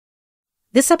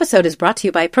This episode is brought to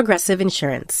you by Progressive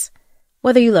Insurance.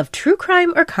 Whether you love true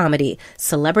crime or comedy,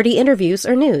 celebrity interviews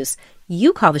or news,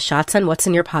 you call the shots on what's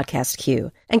in your podcast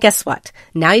queue. And guess what?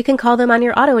 Now you can call them on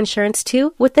your auto insurance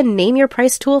too with the Name Your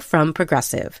Price tool from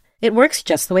Progressive. It works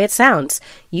just the way it sounds.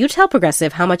 You tell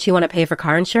Progressive how much you want to pay for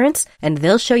car insurance, and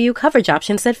they'll show you coverage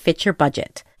options that fit your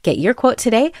budget. Get your quote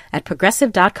today at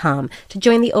Progressive.com to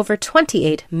join the over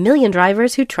 28 million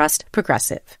drivers who trust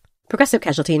Progressive. Progressive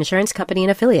Casualty Insurance Company and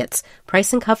Affiliates.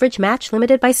 Price and coverage match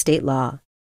limited by state law.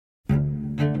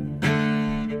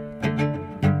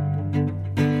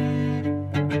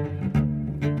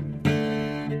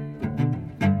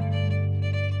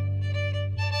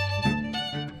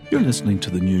 You're listening to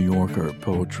the New Yorker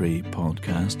Poetry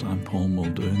Podcast. I'm Paul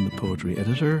Muldoon, the poetry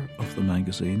editor of the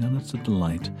magazine, and it's a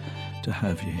delight to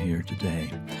have you here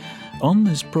today. On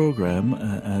this program,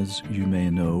 as you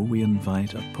may know, we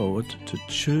invite a poet to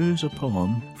choose a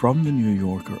poem from the New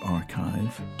Yorker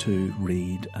archive to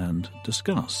read and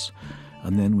discuss.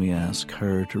 And then we ask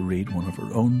her to read one of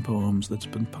her own poems that's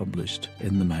been published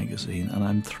in the magazine. And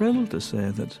I'm thrilled to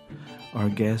say that our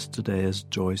guest today is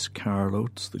Joyce Carol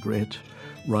Oates, the great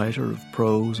writer of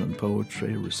prose and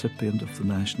poetry, recipient of the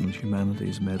National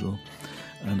Humanities Medal,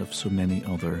 and of so many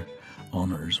other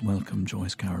honours. Welcome,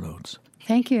 Joyce Carol Oates.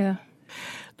 Thank you.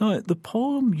 Now, the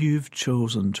poem you've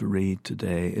chosen to read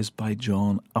today is by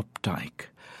John Updike.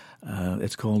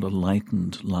 It's called A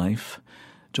Lightened Life.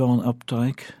 John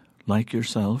Updike, like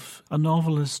yourself, a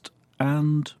novelist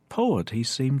and poet. He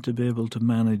seemed to be able to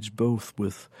manage both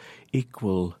with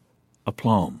equal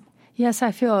aplomb. Yes,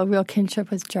 I feel a real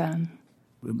kinship with John.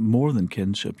 More than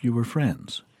kinship, you were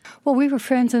friends. Well, we were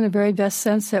friends in the very best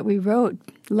sense that we wrote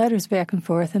letters back and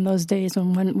forth in those days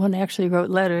when one actually wrote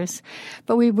letters.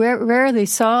 But we rarely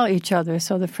saw each other,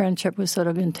 so the friendship was sort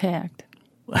of intact.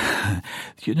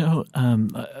 You know,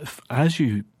 as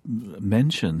you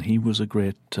mentioned, he was a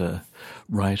great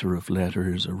writer of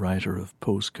letters, a writer of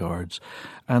postcards.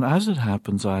 And as it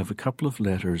happens, I have a couple of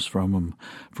letters from him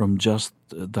from just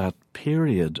that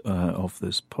period of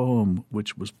this poem,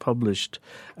 which was published,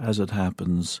 as it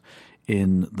happens,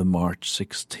 in the March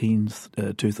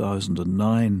 16th,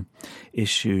 2009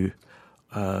 issue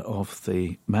of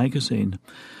the magazine.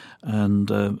 And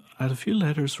I had a few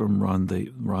letters from around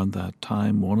that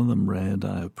time. One of them read,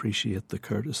 "I appreciate the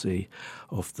courtesy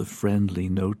of the friendly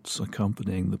notes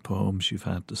accompanying the poems you've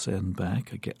had to send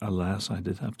back." Alas, I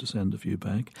did have to send a few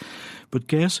back. But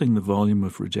guessing the volume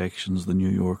of rejections the New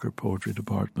Yorker Poetry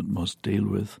Department must deal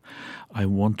with, I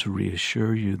want to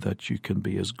reassure you that you can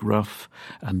be as gruff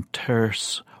and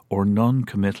terse or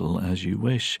non-committal as you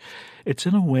wish. It's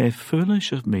in a way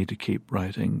foolish of me to keep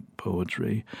writing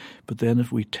poetry, but then if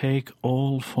we take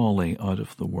all folly out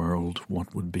of the world,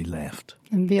 what would be left?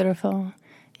 And beautiful.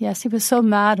 Yes, he was so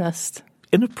modest.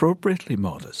 Inappropriately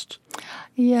modest.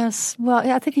 Yes, well,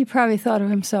 I think he probably thought of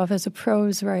himself as a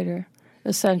prose writer,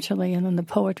 essentially, and then the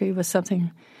poetry was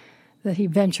something that he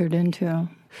ventured into.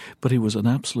 But he was an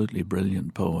absolutely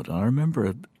brilliant poet. I remember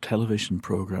a television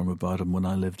program about him when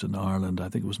I lived in Ireland. I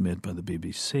think it was made by the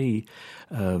BBC.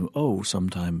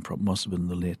 Sometime, must have been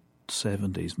the late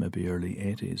 70s, maybe early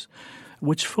 80s,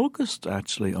 which focused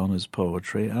actually on his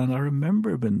poetry. And I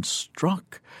remember being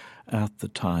struck at the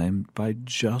time by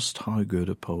just how good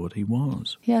a poet he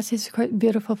was. Yes, he's a quite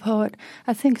beautiful poet.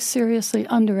 I think seriously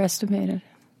underestimated.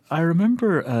 I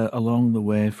remember along the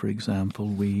way, for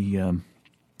example,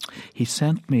 he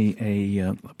sent me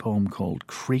a poem called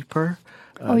Creeper.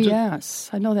 Yes,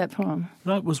 I know that poem.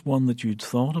 That was one that you'd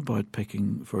thought about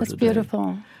picking for That's today. That's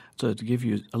beautiful. So to give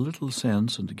you a little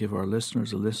sense and to give our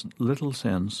listeners a little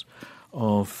sense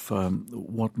of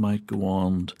what might go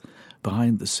on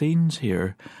behind the scenes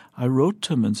here, I wrote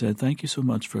to him and said, "Thank you so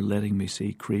much for letting me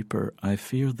see Creeper. I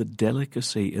fear the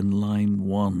delicacy in line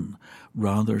 1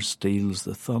 rather steals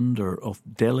the thunder of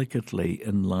delicately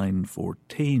in line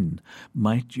 14.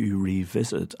 Might you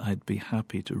revisit? I'd be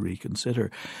happy to reconsider."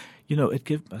 You know, it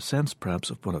gave a sense perhaps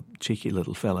of what a cheeky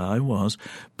little fella I was,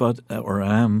 or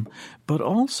am, but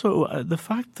also the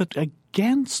fact that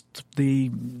against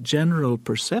the general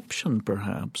perception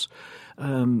perhaps,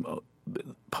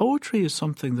 poetry is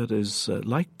something that is,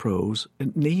 like prose,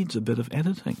 it needs a bit of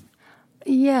editing.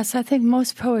 Yes, I think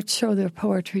most poets show their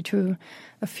poetry to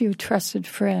a few trusted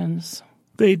friends.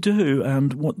 They do,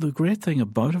 and what the great thing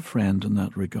about a friend in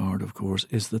that regard, of course,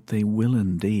 is that they will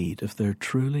indeed, if they're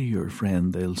truly your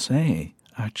friend, they'll say,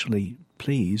 actually,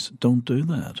 please don't do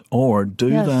that, or do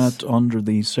that under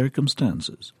these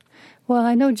circumstances. Well,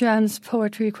 I know John's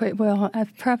poetry quite well.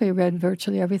 I've probably read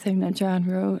virtually everything that John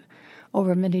wrote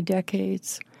over many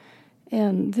decades.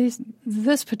 And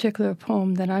this particular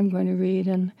poem that I'm going to read,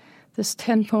 and this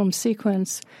 10-poem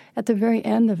sequence at the very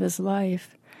end of his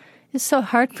life is so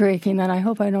heartbreaking that I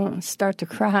hope I don't start to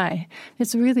cry.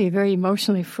 It's really very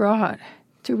emotionally fraught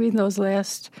to read those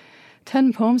last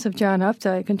 10 poems of John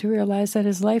Updike and to realize that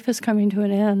his life is coming to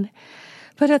an end.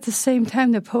 But at the same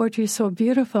time, the poetry is so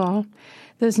beautiful.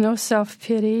 There's no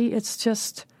self-pity. It's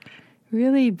just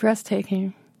really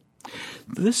breathtaking.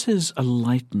 This is A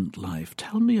Lightened Life.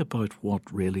 Tell me about what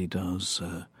really does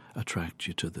attract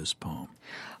you to this poem.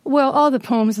 Well, all the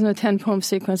poems in the 10-poem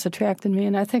sequence attracted me,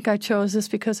 and I think I chose this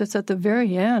because it's at the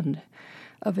very end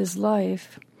of his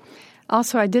life.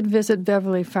 Also, I did visit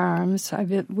Beverly Farms.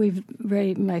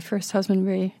 My first husband,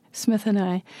 Ray Smith, and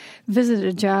I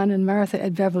visited John and Martha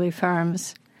at Beverly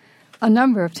Farms a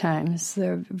number of times.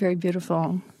 They're a very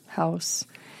beautiful house.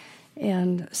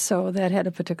 And so that had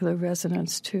a particular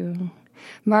resonance, too.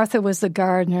 Martha was the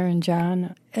gardener, and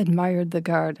John admired the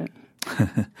garden.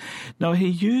 Now, he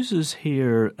uses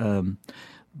here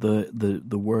the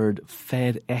word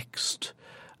FedExed,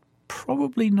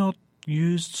 probably not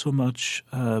used so much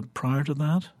prior to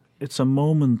that. It's a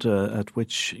moment at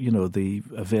which, the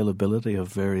availability of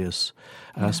various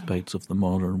aspects of the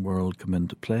modern world come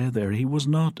into play there. He was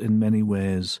not in many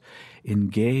ways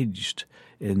engaged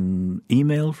in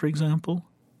email, for example?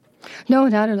 No,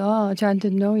 not at all. John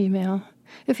didn't know email.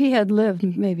 If he had lived,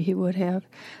 maybe he would have.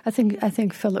 I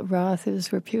think Philip Roth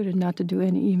is reputed not to do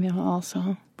any email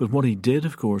also. But what he did,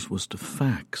 of course, was to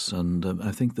fax, and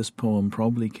I think this poem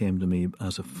probably came to me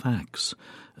as a fax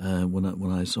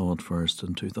when I saw it first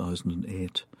in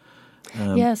 2008.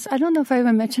 Yes, I don't know if I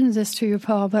ever mentioned this to you,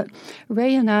 Paul, but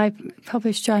Ray and I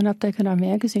published John Updike in our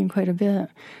magazine quite a bit.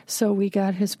 So we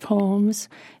got his poems,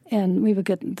 and we would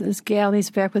get his galleys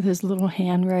back with his little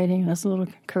handwriting and his little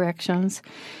corrections.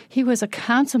 He was a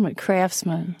consummate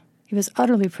craftsman. He was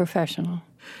utterly professional.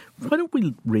 Why don't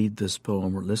we read this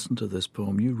poem or listen to this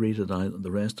poem? You read it out, and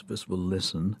the rest of us will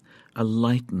listen. A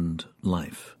Lightened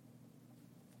Life.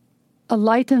 A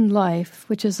Lightened Life,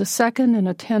 which is the second in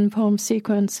a 10-poem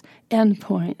sequence,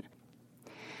 endpoint.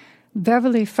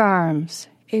 Beverly Farms,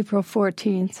 April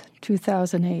 14th,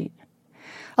 2008.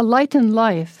 A Lightened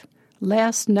Life,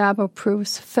 last novel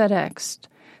proofs FedExed,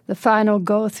 the final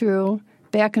go-through,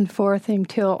 back and forthing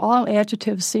till all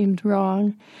adjectives seemed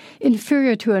wrong,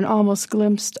 inferior to an almost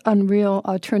glimpsed, unreal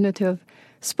alternative,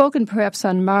 spoken perhaps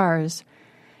on Mars,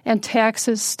 and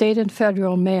taxes, state and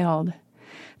federal, mailed.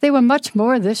 They were much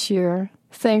more this year,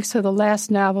 thanks to the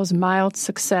last novel's mild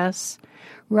success,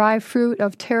 rye fruit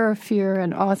of terror, fear,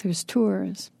 and authors'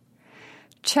 tours.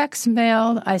 Checks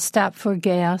mailed, I stopped for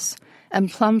gas, and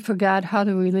plumb forgot how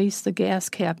to release the gas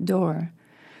cap door.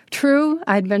 True,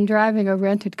 I'd been driving a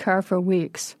rented car for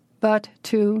weeks, but,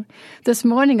 too, this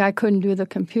morning I couldn't do the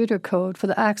computer code for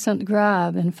the accent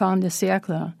grave in fin de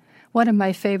siècle, one of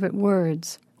my favorite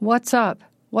words. What's up?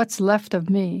 What's left of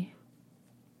me?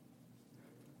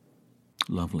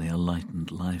 Lovely, A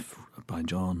Lightened Life by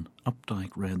John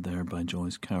Updike, read there by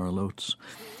Joyce Carol Oates.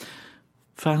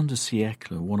 Fin de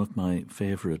siècle, one of my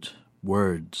favourite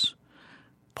words.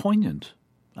 Poignant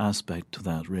aspect to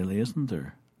that, really, isn't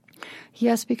there?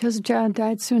 Yes, because John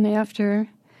died soon after,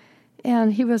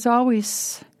 and he was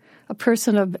always a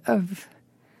person of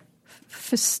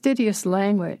fastidious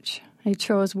language. He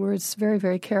chose words very,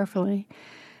 very carefully,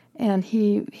 and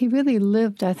he really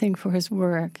lived, I think, for his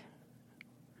work.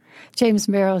 James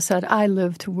Merrill said, I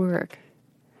live to work.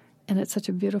 And it's such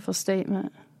a beautiful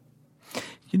statement.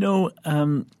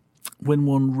 When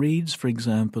one reads, for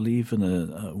example, even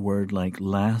a word like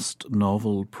last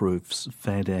novel proofs,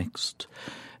 FedExed,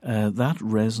 that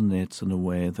resonates in a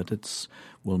way that it's,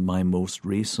 my most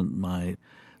recent, my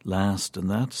last in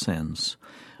that sense,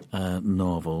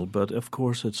 novel. But, of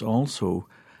course, it's also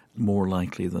more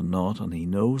likely than not, and he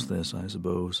knows this, I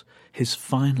suppose, his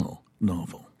final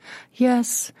novel.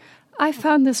 Yes. I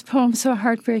found this poem so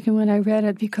heartbreaking when I read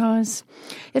it because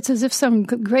it's as if some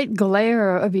great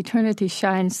glare of eternity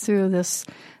shines through this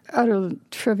utter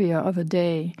trivia of a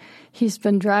day. He's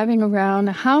been driving around.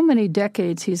 How many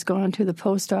decades he's gone to the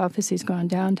post office, he's gone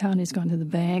downtown, he's gone to the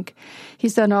bank.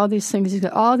 He's done all these things. He's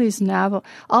got all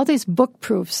these book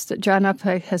proofs that John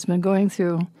Updike has been going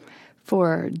through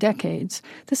for decades.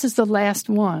 This is the last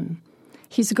one.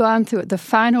 He's gone through it, the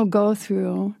final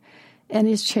go-through, and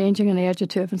he's changing an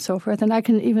adjective and so forth. And I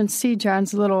can even see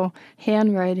John's little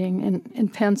handwriting in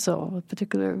pencil, a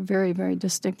particular very, very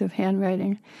distinctive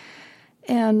handwriting,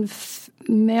 and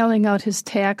mailing out his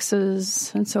taxes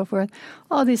and so forth.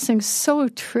 All these things so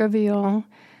trivial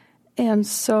and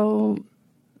so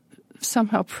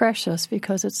somehow precious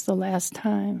because it's the last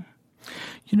time.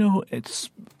 It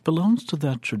belongs to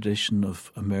that tradition of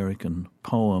American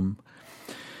poem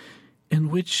in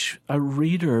which a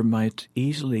reader might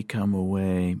easily come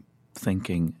away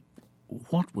thinking,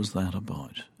 what was that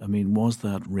about? I mean, was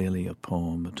that really a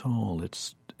poem at all?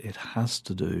 It has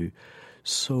to do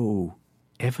so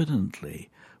evidently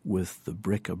with the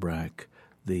bric-a-brac,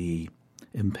 the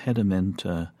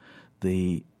impedimenta,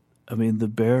 the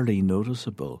barely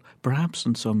noticeable, perhaps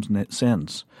in some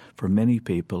sense, for many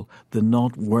people, the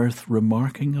not worth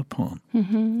remarking upon.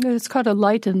 Mm-hmm. It's called A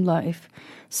Lightened Life.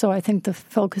 So I think the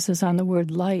focus is on the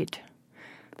word light,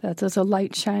 that there's a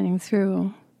light shining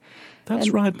through.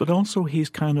 That's right, but also he's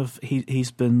been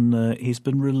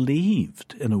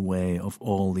relieved in a way of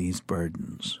all these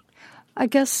burdens. I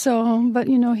guess so, but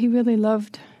he really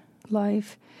loved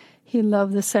life. He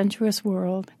loved the sensuous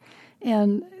world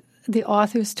and the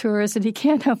author's tours, and he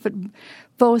can't help but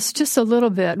boast just a little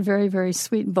bit, very, very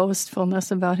sweet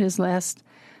boastfulness about his last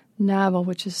novel,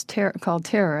 which is called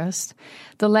Terrorist.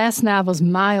 The last novel's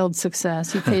mild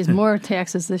success. He pays more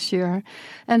taxes this year.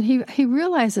 And he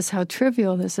realizes how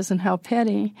trivial this is and how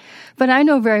petty. But I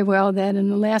know very well that in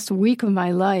the last week of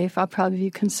my life, I'll probably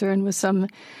be concerned with some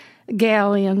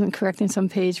galleon and correcting some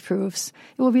page proofs.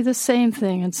 It will be the same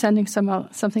thing, and sending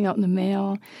something out in the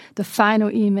mail, the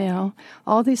final email,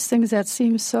 all these things that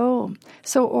seem so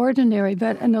ordinary,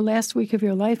 but in the last week of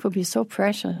your life will be so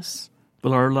precious.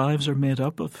 Well, our lives are made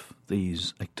up of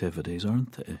these activities,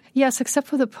 aren't they? Yes, except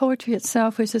for the poetry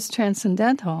itself, which is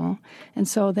transcendental, and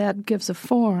so that gives a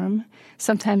form.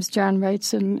 Sometimes John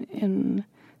writes in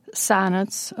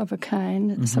sonnets of a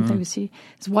kind. Mm-hmm. Something we see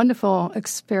is wonderful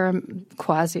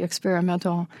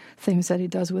quasi-experimental things that he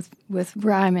does with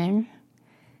rhyming.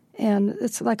 And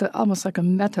it's almost like a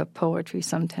meta-poetry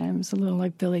sometimes, a little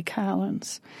like Billy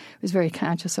Collins, who's very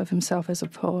conscious of himself as a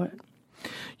poet.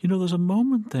 There's a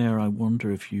moment there, I wonder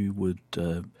if you would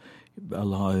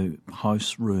allow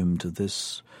house room to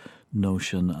this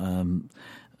notion.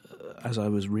 As I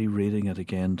was rereading it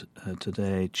again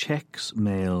today, checks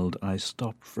mailed, I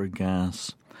stopped for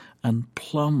gas, and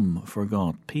plumb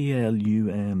forgot,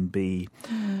 P-L-U-M-B.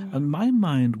 And my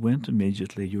mind went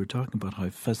immediately, you were talking about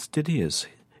how fastidious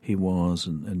he was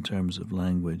in terms of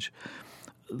language.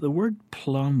 The word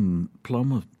plumbum,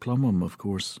 of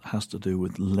course, has to do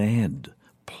with lead,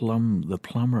 the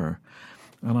plumber.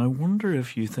 And I wonder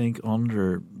if you think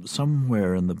under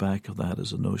somewhere in the back of that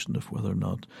is a notion of whether or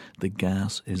not the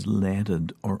gas is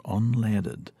leaded or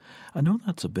unleaded. I know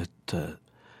that's it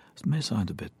may sound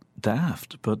a bit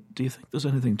daft, but do you think there's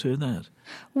anything to that?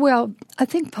 Well, I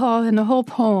think, Paul, in the whole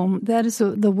poem, that is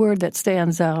the word that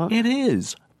stands out. It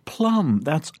is. Plum.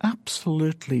 That's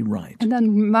absolutely right. And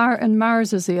then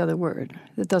Mars is the other word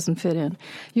that doesn't fit in.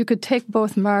 You could take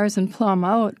both Mars and plum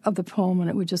out of the poem and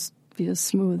it would just be as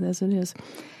smooth as it is.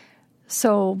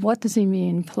 So what does he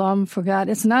mean? Plum forgot.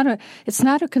 It's not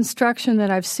a construction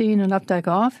that I've seen in Updike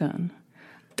often.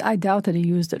 I doubt that he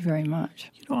used it very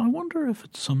much. I wonder if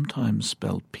it's sometimes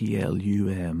spelled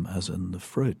P-L-U-M as in the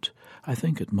fruit. I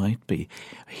think it might be.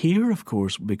 Here, of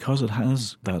course, because it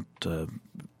has that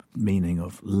meaning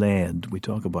of lead, we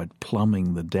talk about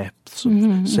plumbing the depths,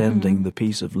 of sending the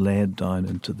piece of lead down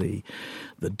into the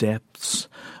depths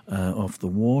of the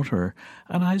water.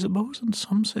 And I suppose in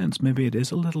some sense maybe it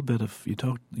is a little bit of,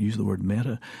 use the word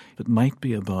meta, it might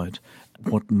be about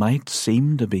what might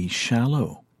seem to be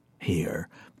shallow here,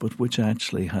 but which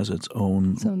actually has its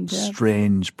own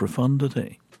strange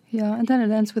profundity. Yeah, and then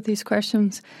it ends with these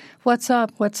questions. What's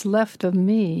up? What's left of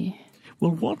me?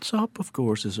 Well, what's up, of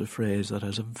course, is a phrase that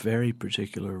has a very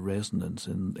particular resonance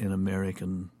in the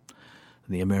American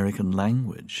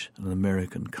language and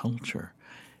American culture.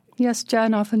 Yes,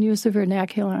 John often used the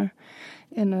vernacular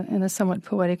in a somewhat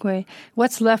poetic way.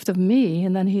 What's left of me,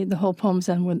 and then the whole poem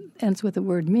ends with the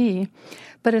word me,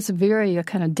 but it's a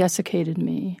kind of desiccated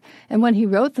me. And when he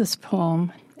wrote this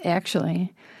poem,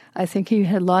 actually, I think he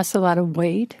had lost a lot of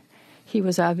weight. He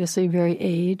was obviously very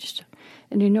aged.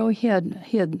 And he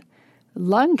had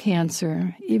lung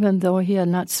cancer, even though he had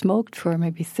not smoked for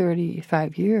maybe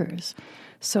 35 years.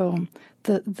 So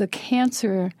the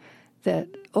cancer that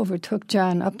overtook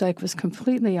John Updike was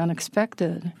completely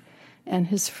unexpected, and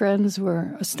his friends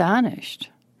were astonished.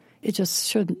 It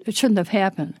shouldn't have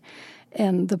happened.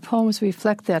 And the poems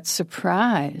reflect that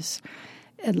surprise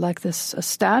and like this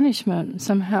astonishment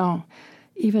somehow.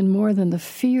 Even more than the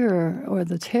fear or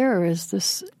the terror is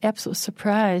this absolute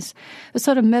surprise, a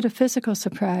sort of metaphysical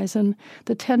surprise. And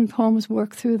the 10 poems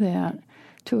work through that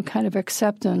to a kind of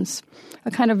acceptance,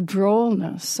 a kind of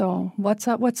drollness. So what's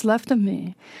up? What's left of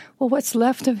me? Well, what's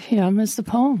left of him is the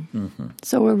poem. Mm-hmm.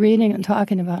 So we're reading and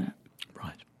talking about it.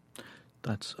 Right.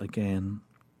 That's, again,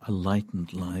 A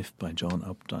Lightened Life by John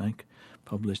Updike,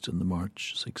 published in the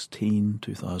March 16,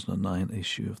 2009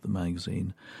 issue of the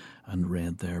magazine and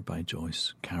read there by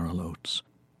Joyce Carol Oates.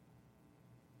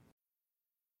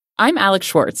 I'm Alex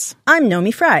Schwartz. I'm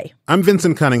Nomi Fry. I'm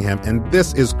Vincent Cunningham, and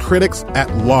this is Critics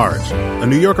at Large, a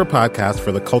New Yorker podcast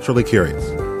for the culturally curious.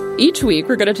 Each week,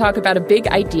 we're going to talk about a big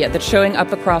idea that's showing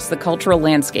up across the cultural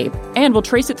landscape, and we'll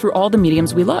trace it through all the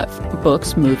mediums we love: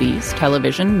 books, movies,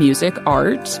 television, music,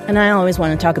 art. And I always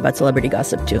want to talk about celebrity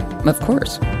gossip, too. Of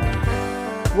course.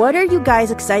 What are you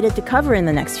guys excited to cover in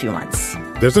the next few months?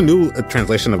 There's a new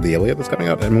translation of the Iliad that's coming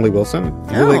out, Emily Wilson.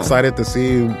 Really excited to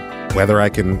see whether I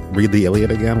can read the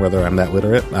Iliad again, whether I'm that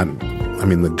literate. I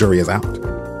mean, the jury is out.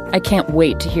 I can't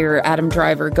wait to hear Adam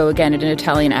Driver go again in an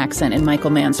Italian accent in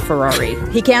Michael Mann's Ferrari.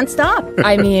 He can't stop.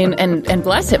 I mean, and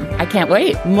bless him. I can't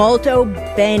wait. Molto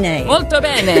bene. Molto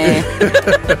bene.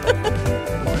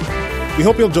 We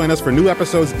hope you'll join us for new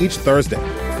episodes each Thursday.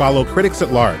 Follow Critics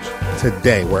at Large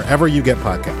today, wherever you get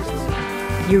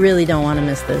podcasts. You really don't want to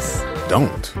miss this.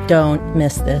 Don't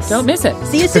miss this. Don't miss it.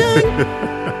 See you soon.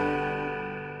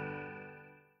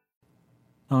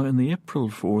 Now, in the April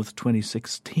 4th,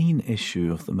 2016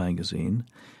 issue of the magazine,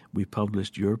 we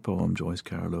published your poem, Joyce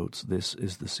Carol Oates, This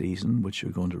is the Season, which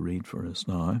you're going to read for us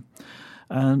now.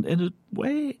 And in a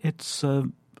way, it's a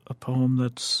poem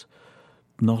that's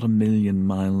not a million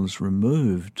miles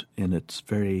removed in its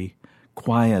very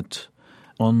quiet,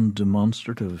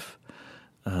 undemonstrative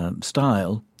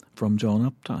style from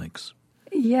John Updike's.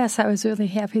 Yes, I was really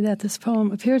happy that this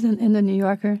poem appeared in the New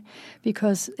Yorker,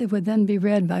 because it would then be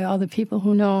read by all the people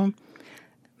who know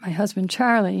my husband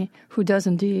Charlie, who does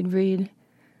indeed read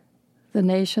The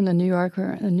Nation, The New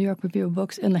Yorker, and the New York Review of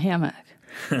Books in the hammock.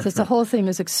 So the whole thing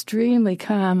is extremely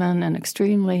common and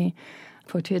extremely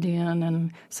quotidian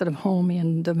and sort of homey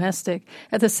and domestic.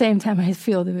 At the same time, I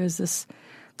feel there is this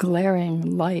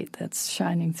glaring light that's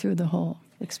shining through the whole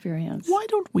experience. Why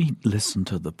don't we listen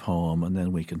to the poem and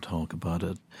then we can talk about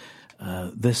it?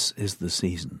 This is the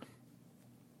season.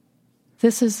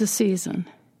 This is the season.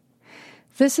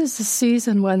 This is the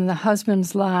season when the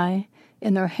husbands lie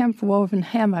in their hemp-woven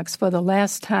hammocks for the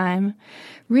last time,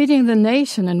 reading The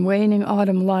Nation in waning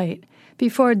autumn light,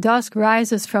 before dusk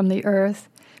rises from the earth,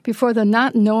 before the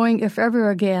not knowing if ever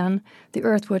again the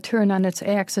earth will turn on its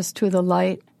axis to the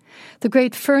light. The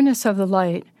great furnace of the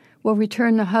light will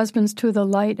return the husbands to the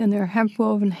light in their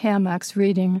hemp-woven hammocks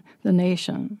reading The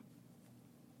Nation.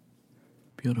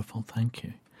 Beautiful, thank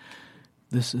you.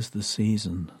 This is the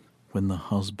season when the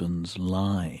husbands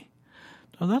lie.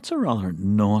 Now that's a rather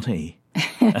naughty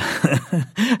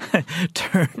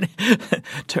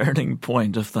turning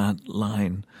point of that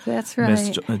line. That's right.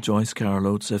 Miss Joyce Carol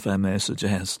Oates, if I may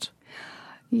suggest.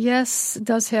 Yes, it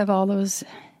does have all those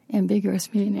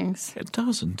ambiguous meanings. It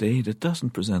does indeed. It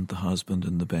doesn't present the husband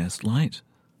in the best light.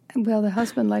 Well, the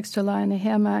husband likes to lie in a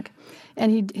hammock,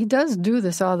 and he does do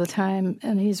this all the time,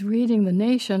 and he's reading The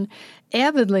Nation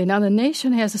avidly. Now, The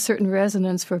Nation has a certain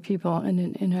resonance for people in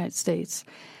the United States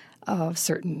of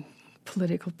certain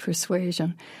political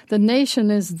persuasion. The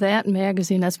Nation is that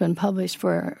magazine that's been published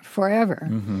for forever,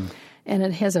 and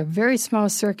it has a very small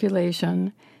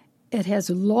circulation. It has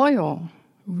loyal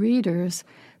readers,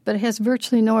 but it has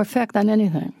virtually no effect on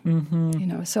anything. You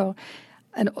know, so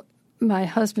my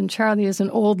husband Charlie is an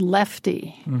old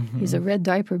lefty. He's a red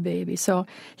diaper baby. So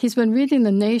he's been reading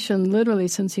The Nation literally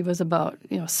since he was about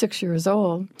 6 years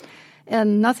old,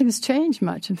 and nothing's changed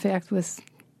much. In fact, with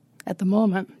at the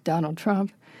moment Donald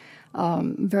Trump,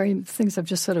 things have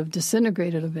just sort of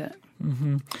disintegrated a bit.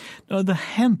 Now, the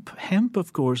hemp,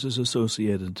 of course, is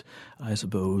associated, I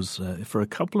suppose, for a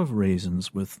couple of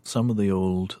reasons with some of the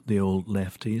old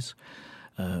lefties.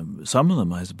 Some of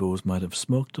them, I suppose, might have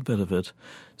smoked a bit of it.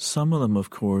 Some of them, of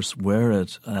course, wear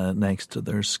it next to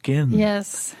their skin.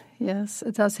 Yes,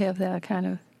 it does have that kind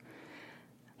of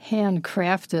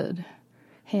handcrafted,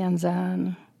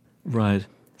 hands-on. Right.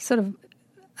 Sort of,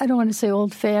 I don't want to say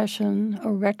old-fashioned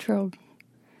or retro,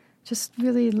 just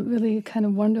really, really kind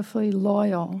of wonderfully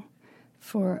loyal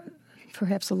for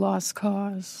perhaps a lost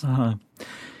cause.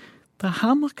 The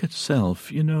hammock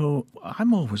itself,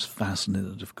 I'm always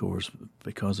fascinated, of course,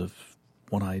 because of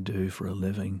what I do for a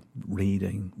living,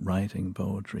 reading, writing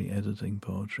poetry, editing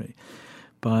poetry,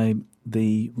 by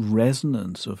the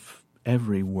resonance of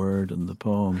every word in the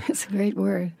poem. It's a great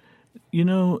word.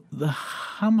 The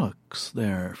hammocks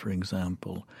there, for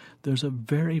example, there's a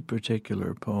very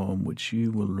particular poem which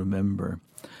you will remember,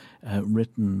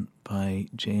 written by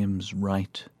James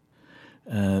Wright.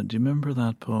 Do you remember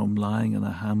that poem, Lying in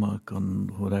a Hammock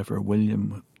on whatever,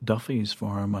 William Duffy's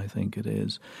farm, I think it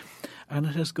is? And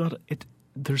it has got,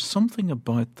 there's something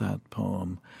about that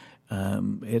poem.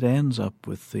 It ends up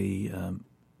with the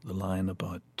the line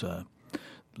about the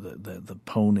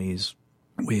ponies.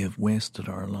 We have wasted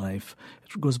our life.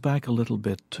 It goes back a little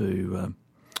bit to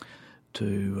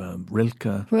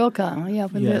Rilke. Rilke, yeah,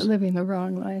 when Yes. they're living the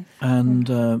wrong life. And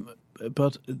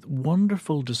but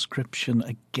wonderful description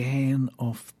again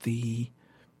of the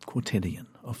quotidian,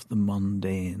 of the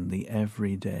mundane, the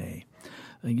everyday.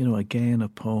 Again a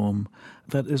poem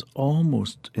that is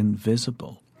almost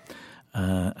invisible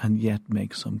and yet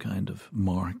makes some kind of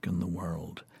mark in the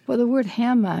world. Well, the word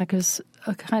hammock is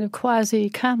a kind of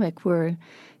quasi-comic word.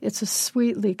 It's a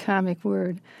sweetly comic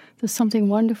word. There's something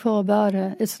wonderful about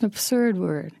it. It's an absurd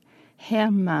word,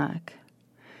 hammock.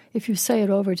 If you say it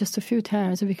over just a few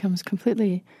times, it becomes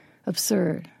completely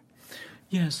absurd.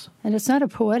 Yes. And it's not a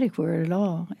poetic word at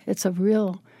all. It's a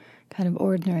real kind of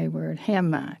ordinary word,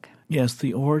 hammock. Yes,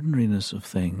 the ordinariness of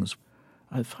things.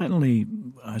 I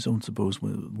don't suppose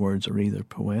words are either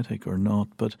poetic or not,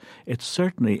 but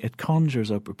it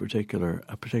conjures up a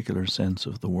particular sense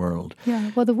of the world.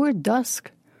 Yeah, well, the word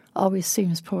dusk always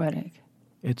seems poetic.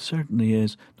 It certainly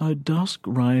is. Now, dusk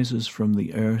rises from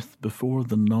the earth before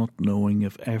the not knowing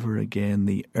if ever again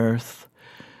the earth.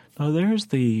 Now, there's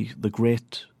the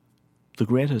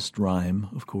greatest rhyme,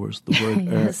 of course, the word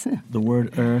Yes. the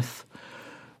word earth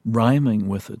rhyming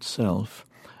with itself.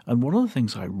 And one of the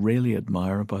things I really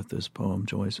admire about this poem,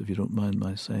 Joyce, if you don't mind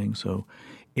my saying so,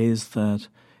 is that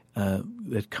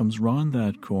it comes round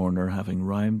that corner, having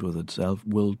rhymed with itself,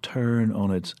 will turn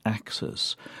on its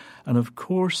axis. And of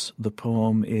course, the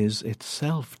poem is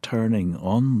itself turning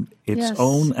on its Yes.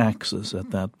 own axis at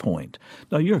that point.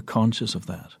 Now, you're conscious of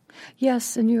that.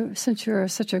 Yes, and since you're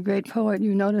such a great poet,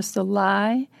 you notice the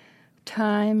lie,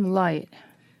 time, light.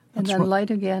 And That's then right.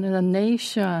 light again, and a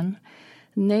nation.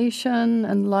 Nation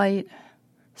and light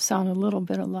sound a little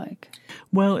bit alike.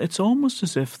 Well, it's almost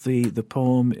as if the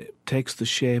poem takes the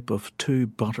shape of two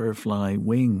butterfly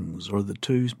wings, or the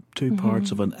two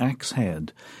parts of an axe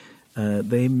head.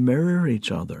 They mirror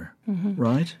each other,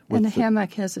 right? And the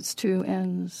hammock has its two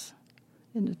ends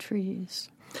in the trees.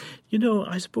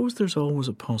 I suppose there's always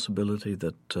a possibility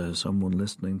that someone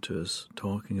listening to us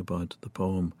talking about the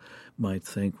poem might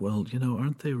think, well,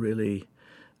 aren't they really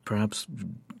perhaps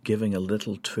giving a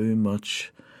little too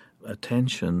much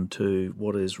attention to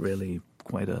what is really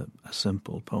quite a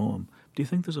simple poem? Do you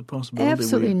think there's a possibility?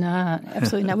 Absolutely not.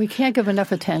 Absolutely not. We can't give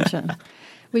enough attention.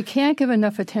 We can't give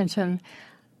enough attention.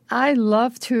 I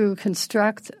love to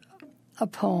construct a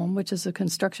poem, which is a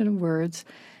construction of words,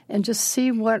 and just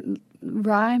see what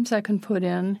rhymes I can put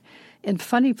in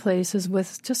funny places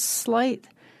with just slight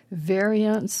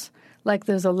variants. Like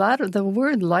there's a lot of, the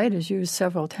word light is used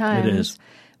several times. It is.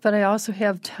 But I also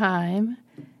have time.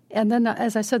 And then,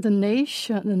 as I said, the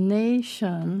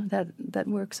nation that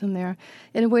works in there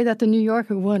in a way that the New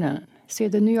Yorker wouldn't. See,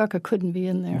 the New Yorker couldn't be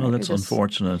in there. Well, that's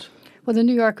unfortunate. Well, the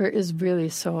New Yorker is really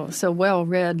so well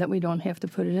read that we don't have to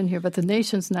put it in here, but the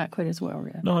Nation's not quite as well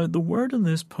read. Now, the word in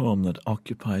this poem that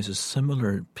occupies a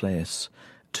similar place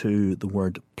to the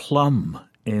word plum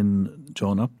in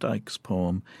John Updike's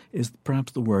poem is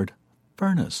perhaps the word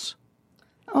furnace.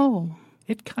 Oh.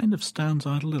 It kind of stands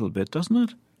out a little bit, doesn't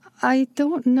it? I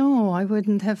don't know. I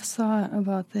wouldn't have thought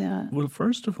about that. Well,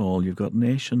 first of all, you've got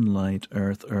nation, light,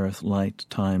 earth, light,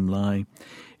 time, lie.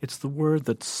 It's the word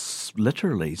that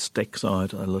literally sticks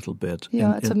out a little bit.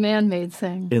 Yeah, it's a man-made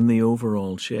thing. In the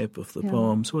overall shape of the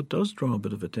poem. So it does draw a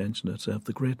bit of attention to itself,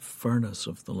 the great furnace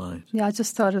of the light. Yeah, I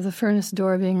just thought of the furnace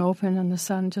door being open and the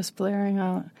sun just blaring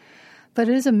out. But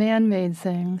it is a man-made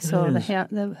thing, so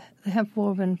the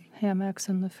hemp-woven hammocks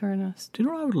in the furnace. Do you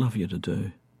know what I would love you to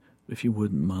do, if you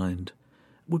wouldn't mind,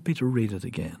 would be to read it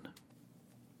again.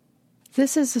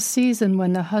 This is the season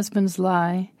when the husbands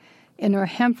lie in our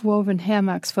hemp-woven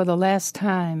hammocks for the last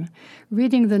time,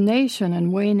 reading the nation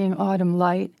in waning autumn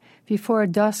light, before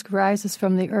dusk rises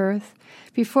from the earth,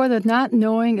 before the not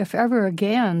knowing if ever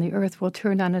again the earth will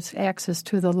turn on its axis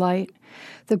to the light,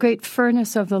 the great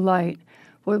furnace of the light,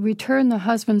 will return the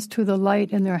husbands to the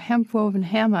light in their hemp-woven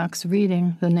hammocks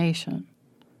reading the nation.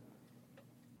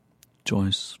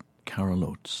 Joyce Carol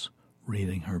Oates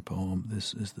reading her poem,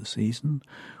 This is the Season,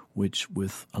 which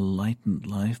with A Lightened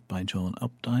Life by John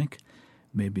Updike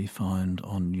may be found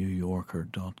on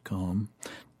newyorker.com.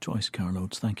 Joyce Carol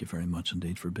Oates, thank you very much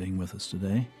indeed for being with us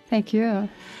today. Thank you.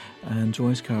 And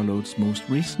Joyce Carol Oates' most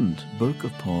recent book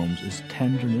of poems is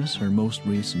Tenderness. Her most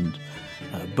recent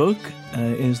book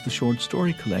is the short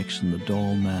story collection, The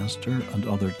Doll Master and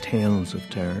Other Tales of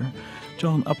Terror.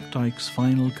 John Updike's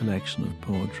final collection of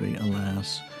poetry,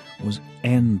 alas, was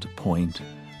End Point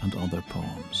and Other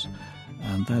Poems.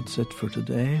 And that's it for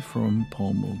today from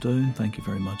Paul Muldoon. Thank you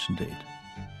very much indeed.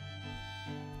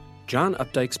 John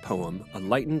Updike's poem, A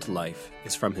Lightened Life,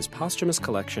 is from his posthumous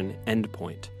collection,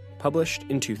 Endpoint, published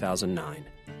in 2009.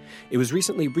 It was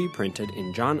recently reprinted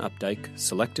in John Updike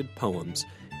Selected Poems,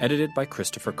 edited by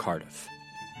Christopher Cardiff.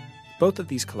 Both of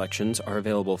these collections are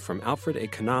available from Alfred A.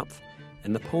 Knopf,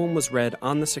 and the poem was read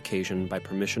on this occasion by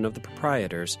permission of the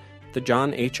proprietors, the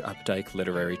John H. Updike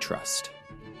Literary Trust.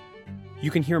 You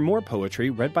can hear more poetry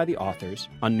read by the authors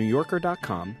on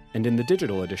NewYorker.com and in the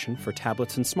digital edition for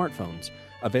tablets and smartphones,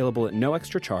 available at no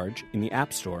extra charge in the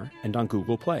App Store and on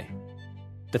Google Play.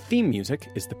 The theme music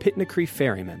is The Pitnacree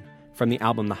Ferryman, from the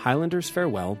album The Highlander's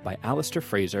Farewell by Alistair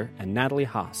Fraser and Natalie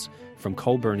Haas from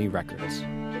Colburny Records.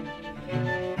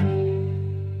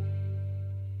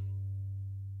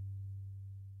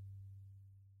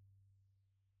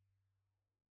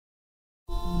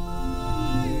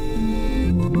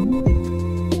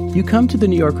 You come to the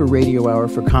New Yorker Radio Hour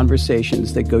for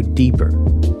conversations that go deeper,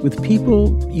 with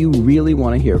people you really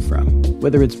want to hear from,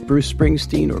 whether it's Bruce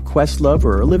Springsteen or Questlove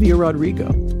or Olivia Rodrigo,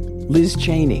 Liz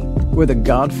Cheney, or the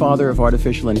godfather of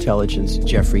artificial intelligence,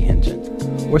 Geoffrey Hinton,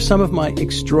 or some of my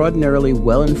extraordinarily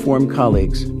well-informed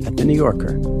colleagues at The New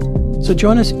Yorker. So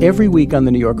join us every week on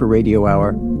the New Yorker Radio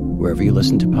Hour, wherever you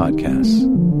listen to podcasts.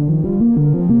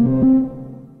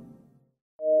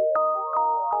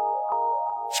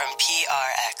 From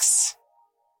PRX.